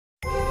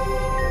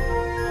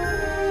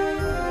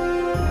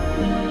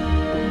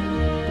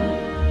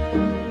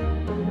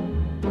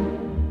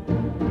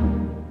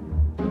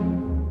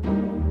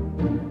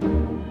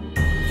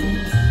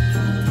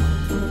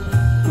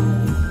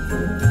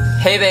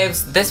Hey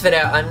babes, this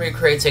video I'm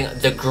recreating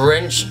the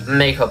Grinch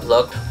makeup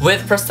look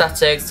with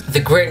prosthetics. The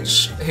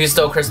Grinch Who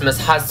Stole Christmas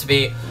has to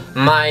be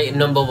my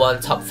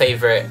 #1 top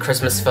favorite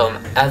Christmas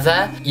film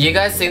ever. You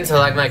guys seem to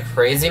like my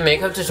crazy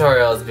makeup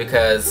tutorials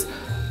because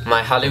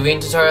my Halloween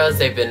tutorials,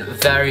 they've been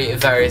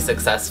very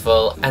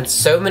successful, and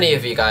so many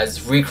of you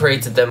guys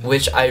recreated them,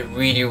 which I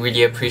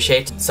really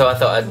appreciate. So I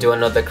thought I'd do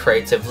another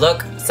creative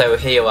look. So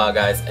here you are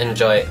guys,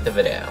 enjoy the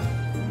video.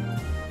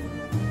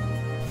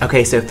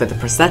 Okay, so for the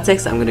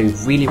prosthetics, I'm going to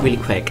be really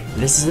quick.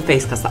 This is a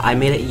face cast that I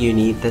made at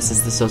uni. This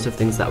is the sort of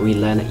things that we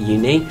learn at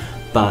uni,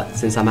 but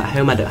since I'm at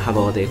home I don't have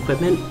all the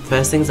equipment.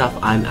 First things off,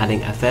 I'm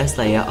adding a first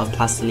layer of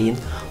plastiline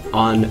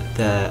on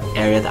the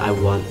area that I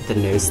want the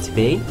nose to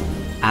be.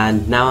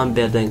 And now I'm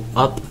building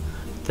up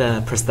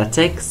the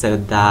prosthetic so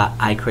that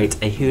I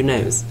create a Who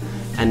nose.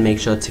 And make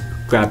sure to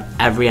grab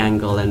every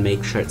angle and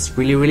make sure it's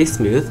really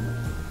smooth.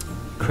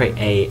 Create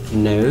a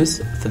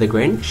nose for the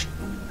Grinch.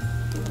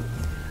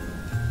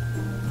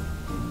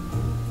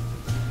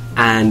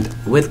 And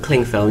with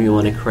cling film, you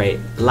want to create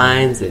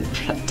lines and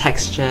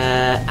texture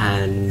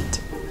and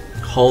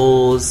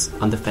holes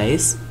on the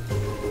face.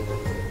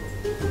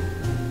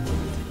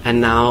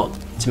 And now,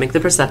 to make the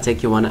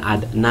prosthetic, you want to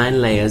add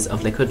 9 layers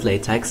of liquid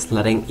latex,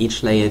 letting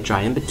each layer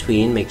dry in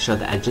between. Make sure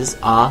the edges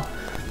are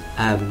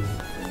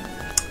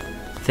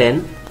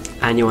thin.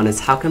 And you want to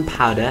talcum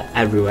powder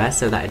everywhere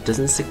so that it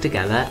doesn't stick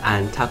together,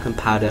 and talcum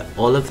powder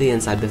all of the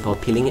inside before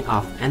peeling it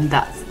off. And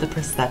that's the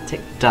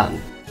prosthetic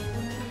done.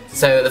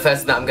 So the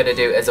first thing that I'm going to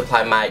do is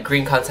apply my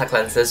green contact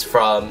lenses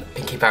from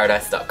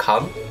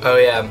pinkyparadise.com. Oh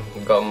yeah,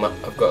 I've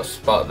got a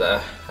spot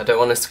there. I don't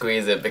want to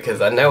squeeze it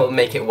because I know it'll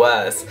make it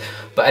worse.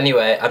 But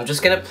anyway, I'm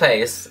just going to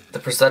place the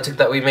prosthetic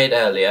that we made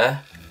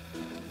earlier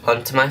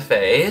onto my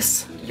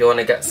face. You want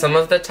to get some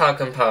of the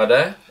talcum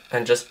powder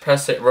and just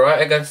press it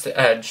right against the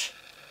edge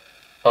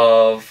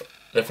of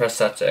the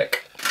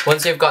prosthetic.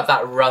 Once you've got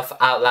that rough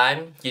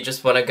outline, you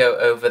just want to go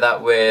over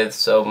that with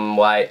some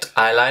white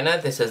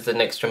eyeliner. This is the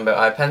NYX Jumbo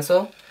Eye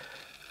Pencil.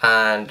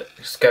 And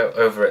just go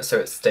over it so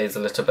it stays a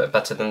little bit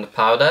better than the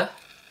powder.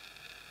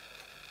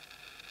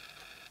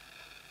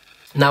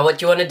 Now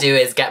what you want to do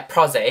is get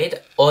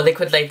Pros-Aid or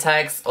liquid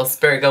latex or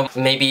spirit gum,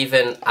 maybe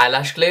even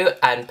eyelash glue,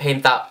 and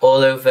paint that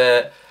all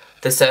over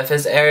the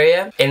surface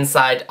area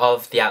inside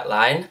of the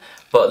outline,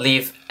 but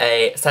leave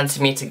a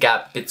centimetre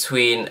gap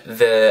between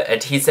the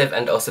adhesive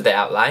and also the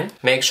outline.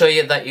 Make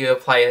sure that you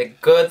apply a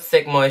good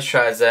thick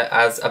moisturiser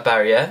as a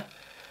barrier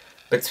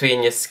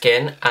between your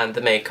skin and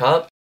the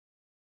makeup.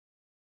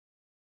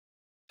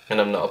 And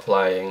I'm not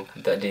applying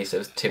the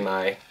adhesives to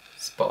my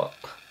spot.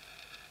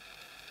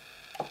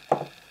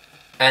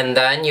 And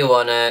then you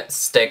want to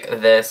stick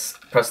this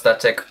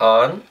prosthetic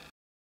on.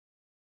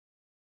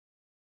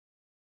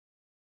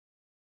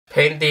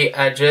 Paint the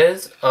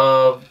edges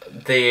of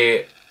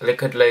the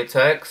liquid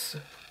latex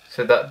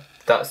so that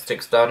that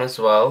sticks down as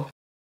well.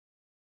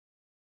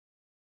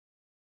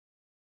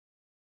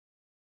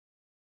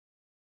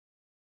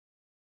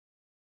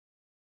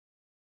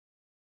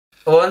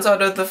 Once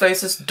out of the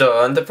face is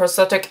done, the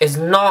prosthetic is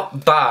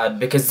not bad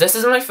because this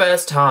is my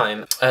first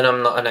time and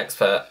I'm not an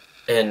expert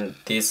in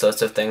these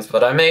sorts of things,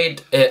 but I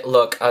made it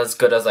look as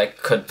good as I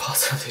could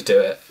possibly do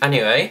it.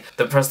 Anyway,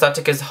 the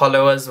prosthetic is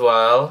hollow as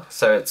well,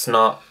 so it's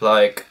not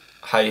like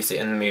how you see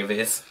it in the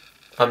movies.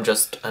 I'm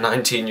just a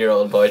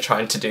 19-year-old boy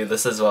trying to do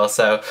this as well,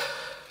 so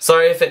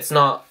sorry if it's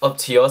not up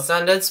to your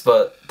standards,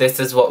 but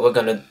this is what we're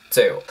gonna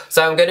do.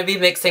 So I'm gonna be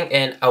mixing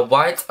in a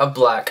white, a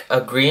black,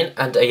 a green,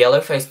 and a yellow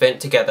face paint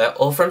together,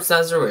 all from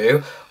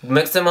Snazaroo.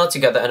 Mix them all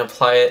together and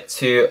apply it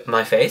to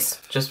my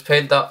face. Just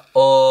paint that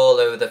all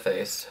over the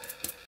face.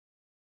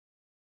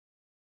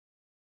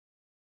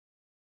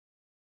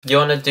 You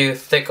wanna do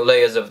thick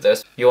layers of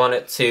this. You want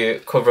it to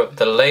cover up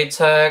the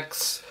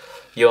latex.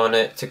 You want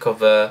it to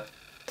cover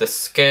the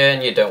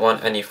skin. You don't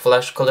want any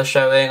flesh colour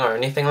showing or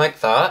anything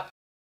like that.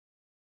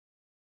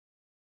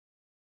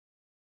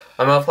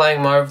 I'm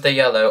applying more of the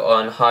yellow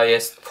on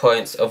highest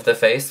points of the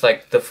face,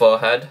 like the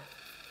forehead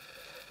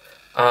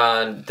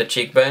and the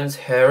cheekbones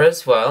here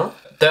as well.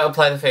 Don't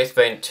apply the face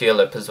paint to your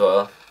lip as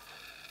well.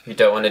 You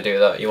don't want to do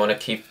that, you want to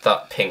keep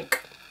that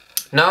pink.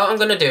 Now what I'm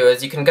going to do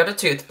is you can get a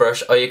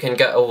toothbrush or you can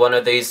get one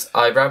of these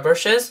eyebrow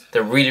brushes.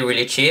 They're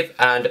really cheap,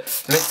 and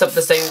mix up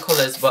the same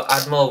colours but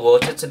add more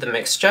water to the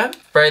mixture.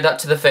 Spray that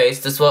to the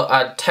face. This will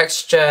add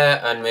texture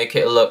and make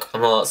it look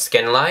more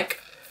skin-like.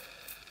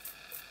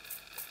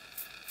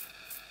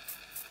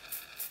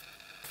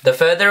 The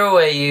further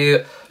away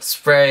you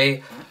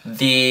spray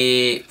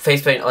the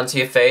face paint onto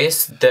your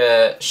face,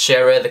 the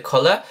sheerer the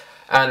colour,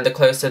 and the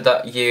closer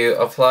that you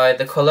apply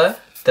the colour,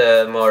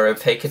 the more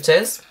opaque it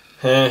is.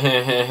 Okay,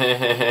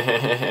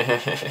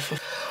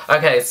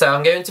 so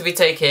I'm going to be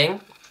taking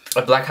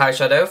a black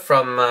eyeshadow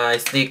from my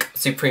Sleek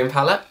Supreme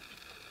palette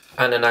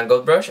and an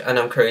angled brush, and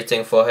I'm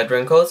creating forehead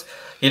wrinkles.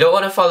 You don't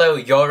want to follow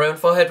your own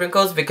forehead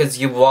wrinkles because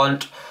you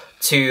want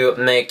to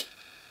make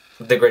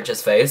the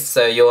Grinch's face,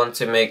 so you want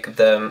to make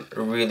them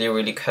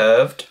really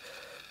curved.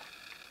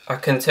 I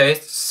can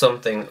taste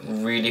something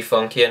really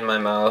funky in my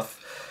mouth,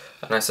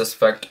 and I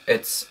suspect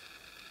it's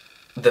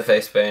the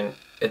face paint.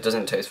 It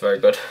doesn't taste very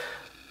good.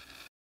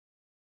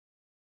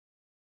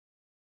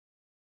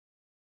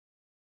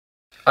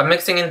 I'm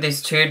mixing in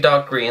these two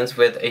dark greens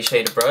with a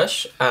shader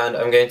brush, and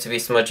I'm going to be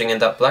smudging in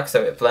that black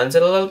so it blends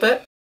it a little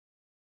bit.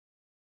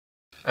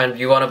 And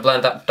you want to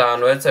blend that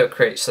downwards so it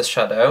creates the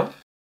shadow.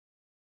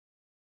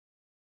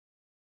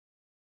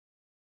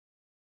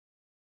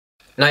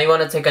 Now you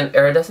want to take an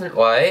iridescent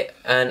white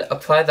and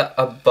apply that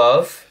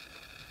above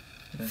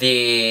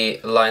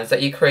the lines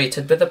that you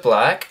created with the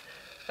black,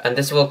 and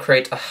this will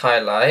create a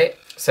highlight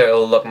so it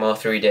will look more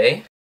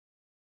 3D.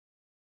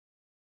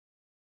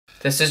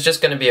 This is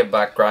just going to be a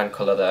background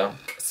colour though.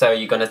 So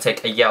you're going to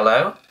take a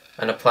yellow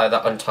and apply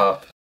that on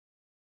top.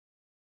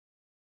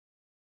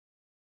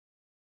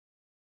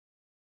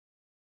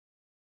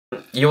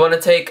 You want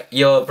to take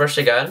your brush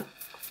again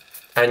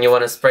and you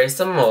want to spray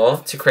some more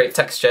to create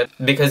texture,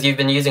 because you've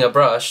been using a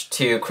brush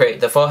to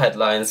create the forehead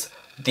lines.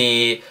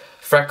 The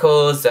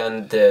freckles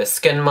and the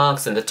skin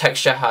marks and the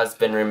texture has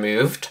been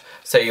removed,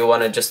 so you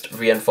want to just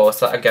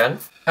reinforce that again.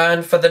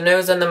 And for the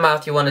nose and the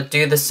mouth you want to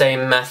do the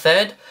same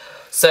method.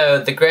 So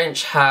the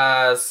Grinch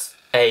has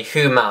a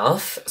who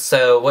mouth,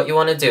 so what you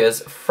want to do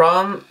is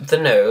from the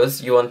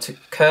nose you want to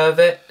curve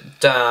it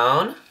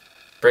down,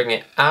 bring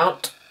it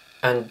out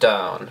and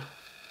down.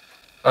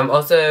 I'm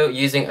also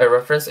using a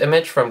reference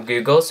image from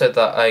Google so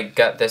that I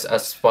get this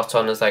as spot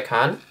on as I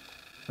can.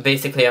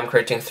 Basically I'm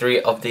creating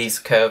 3 of these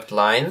curved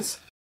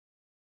lines.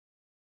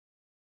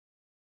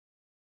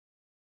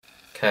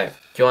 Okay,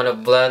 you want to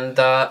blend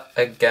that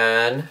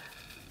again.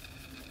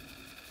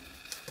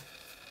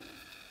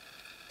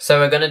 So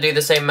we're going to do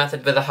the same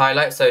method with the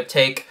highlight, so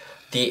take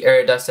the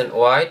iridescent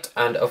white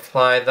and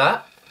apply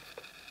that.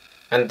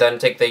 And then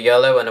take the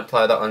yellow and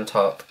apply that on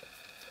top.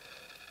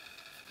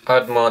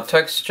 Add more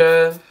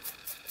texture.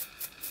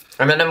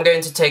 And then I'm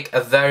going to take a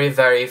very,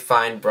 very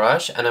fine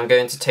brush and I'm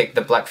going to take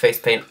the black face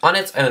paint on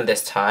its own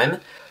this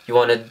time. You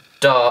want to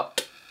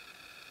dot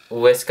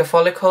whisker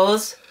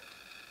follicles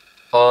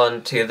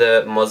onto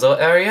the muzzle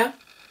area.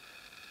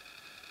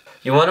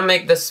 You want to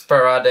make this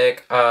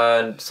sporadic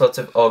and sort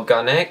of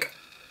organic,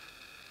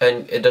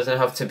 and it doesn't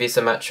have to be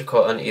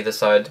symmetrical on either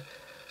side.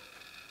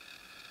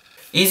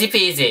 Easy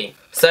peasy.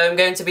 So I'm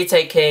going to be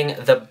taking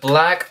the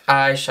black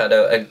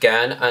eyeshadow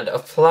again and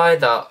apply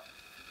that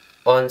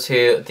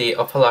onto the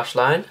upper lash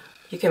line.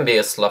 You can be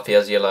as sloppy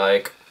as you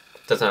like,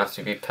 doesn't have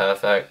to be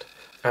perfect.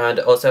 And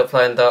also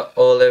applying that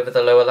all over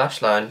the lower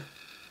lash line.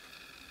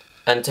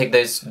 And take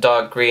those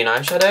dark green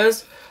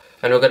eyeshadows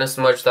and we're going to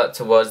smudge that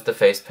towards the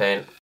face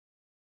paint.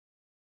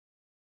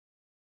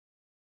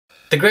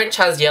 The Grinch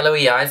has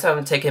yellowy eyes, so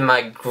I'm taking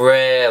my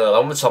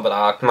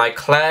my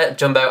Claire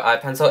Jumbo eye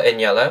pencil in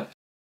yellow.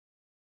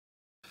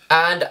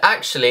 And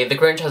actually, the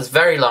Grinch has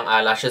very long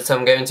eyelashes, so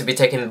I'm going to be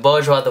taking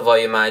Bourjois the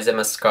Volumizer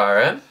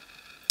mascara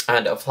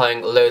and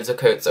applying loads of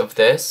coats of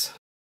this.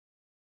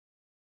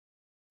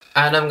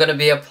 And I'm going to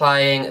be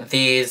applying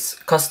these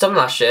custom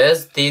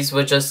lashes. These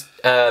were just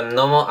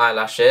normal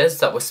eyelashes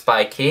that were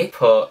spiky.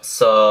 Put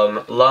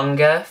some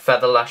longer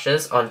feather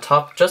lashes on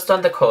top, just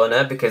on the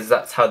corner, because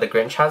that's how the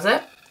Grinch has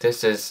it.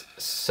 This is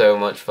so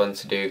much fun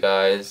to do,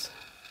 guys.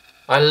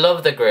 I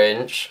love the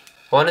Grinch.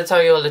 I want to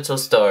tell you a little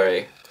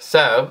story.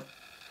 So,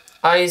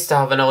 I used to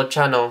have an old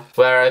channel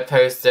where I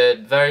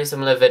posted very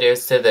similar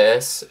videos to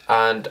this,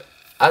 and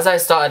as I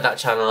started that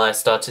channel I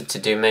started to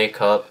do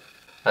makeup.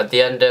 At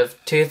the end of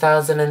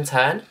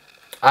 2010,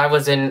 I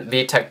was in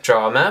BTEC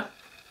drama,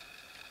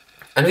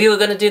 and we were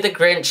going to do the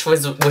Grinch,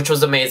 which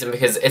was amazing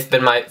because it's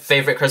been my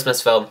favourite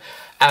Christmas film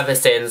ever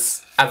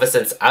since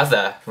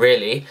ever,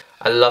 really.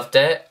 I loved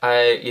it.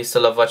 I used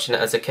to love watching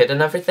it as a kid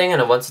and everything, and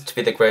I wanted to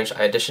be the Grinch.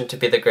 I auditioned to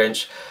be the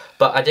Grinch,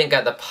 but I didn't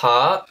get the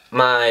part.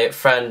 My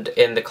friend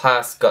in the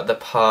class got the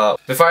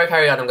part. Before I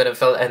carry on, I'm going to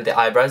fill in the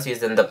eyebrows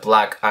using the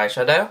black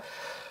eyeshadow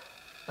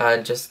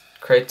and just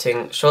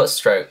creating short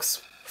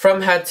strokes.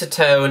 From head to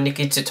toe,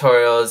 Nikki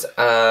Tutorials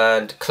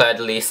and Claire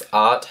Delise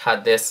Art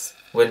had this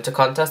winter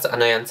contest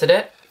and I entered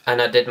it.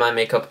 And I did my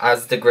makeup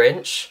as the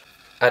Grinch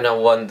and I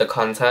won the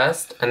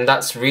contest. And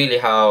that's really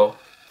how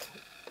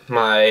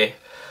my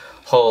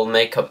whole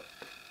makeup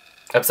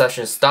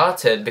obsession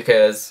started,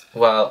 because,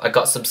 well, I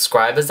got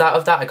subscribers out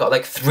of that. I got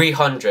like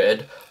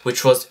 300,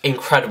 which was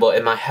incredible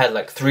in my head.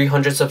 Like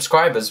 300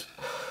 subscribers.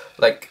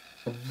 Like,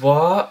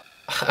 what?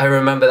 I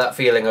remember that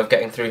feeling of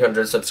getting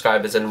 300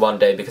 subscribers in one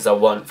day because I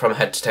won From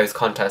Head to Toes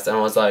contest, and I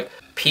was like,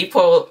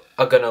 people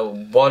are gonna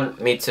want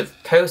me to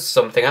post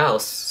something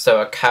else. So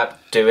I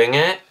kept doing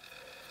it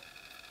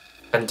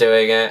and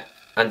doing it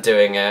and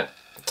doing it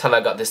till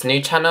I got this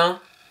new channel,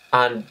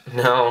 and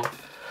now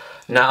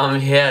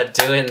I'm here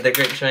doing the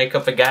Grinch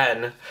makeup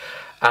again.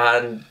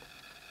 And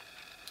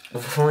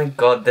oh my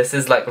god, this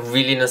is like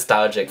really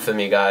nostalgic for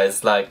me,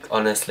 guys. Like,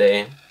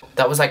 honestly,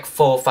 that was like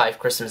 4 or 5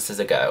 Christmases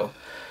ago.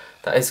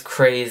 That is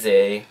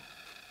crazy.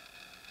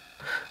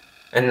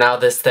 And now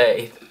there's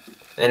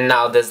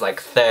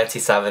like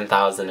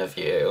 37,000 of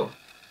you.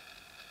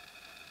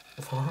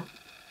 What?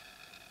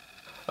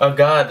 Oh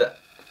god,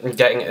 I'm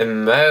getting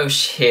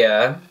emotion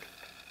here.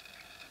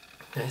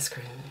 That's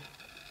crazy.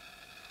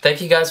 Thank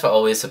you guys for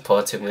always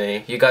supporting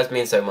me. You guys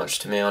mean so much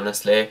to me,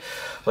 honestly.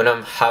 When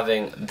I'm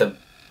having the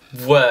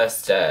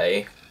worst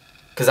day,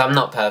 because I'm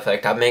not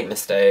perfect, I make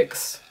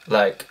mistakes.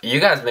 Like, you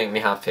guys make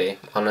me happy,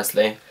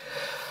 honestly.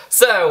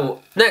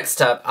 So,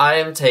 next up, I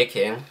am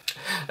taking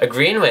a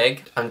green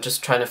wig. I'm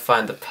just trying to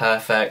find the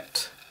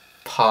perfect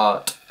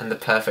part and the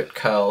perfect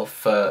curl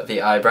for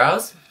the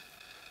eyebrows.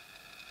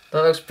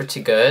 That looks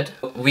pretty good.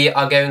 We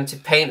are going to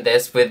paint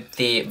this with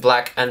the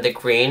black and the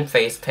green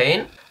face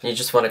paint. You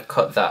just want to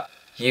cut that.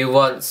 You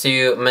want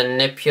to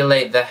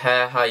manipulate the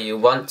hair how you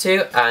want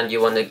to, and you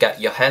want to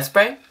get your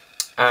hairspray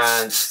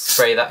and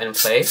spray that in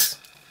place.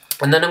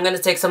 And then I'm going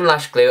to take some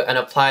lash glue and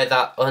apply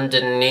that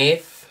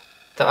underneath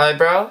the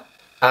eyebrow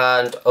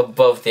and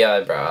above the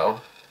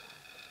eyebrow.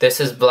 This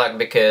is black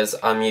because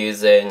I'm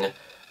using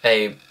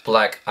a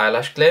black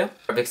eyelash glue,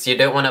 because you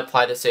don't want to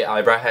apply this to your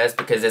eyebrow hairs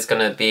because it's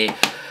going to be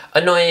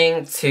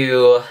annoying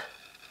to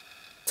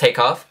take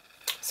off.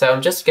 So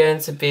I'm just going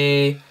to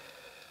be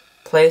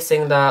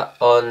placing that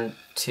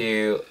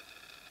onto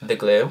the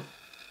glue.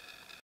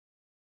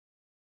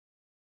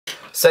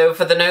 So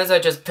for the nose, I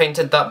just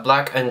painted that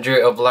black and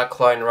drew a black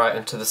line right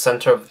into the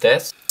center of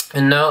this.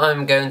 And now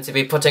I'm going to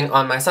be putting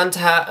on my Santa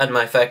hat and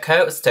my fur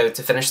coat, so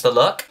to finish the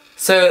look.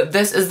 So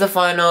this is the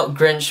final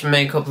Grinch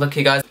makeup look,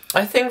 you guys.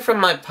 I think from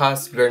my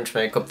past Grinch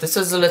makeup, this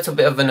is a little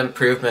bit of an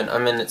improvement. I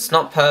mean, it's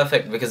not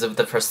perfect because of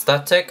the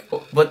prosthetic,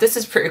 but this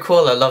is pretty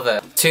cool, I love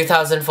it.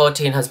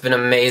 2014 has been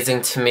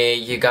amazing to me.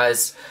 You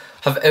guys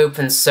have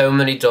opened so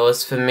many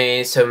doors for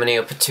me, so many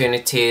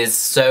opportunities,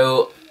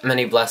 so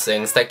many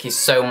blessings. Thank you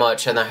so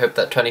much, and I hope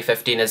that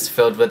 2015 is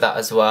filled with that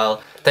as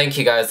well. Thank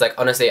you guys, like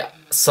honestly,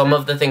 some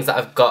of the things that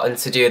I've gotten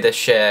to do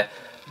this year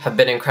have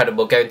been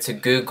incredible. Going to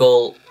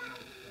Google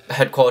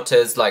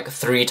headquarters like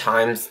 3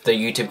 times, the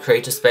YouTube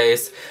creator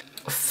space,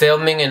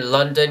 filming in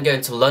London,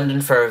 going to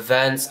London for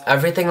events,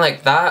 everything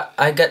like that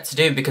I get to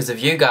do because of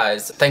you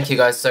guys. Thank you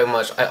guys so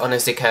much. I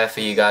honestly care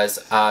for you guys,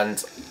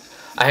 and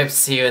I hope to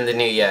see you in the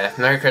new year.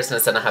 Merry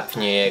Christmas and a Happy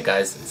New Year,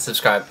 guys.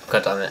 Subscribe,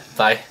 god damn it.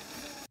 Bye.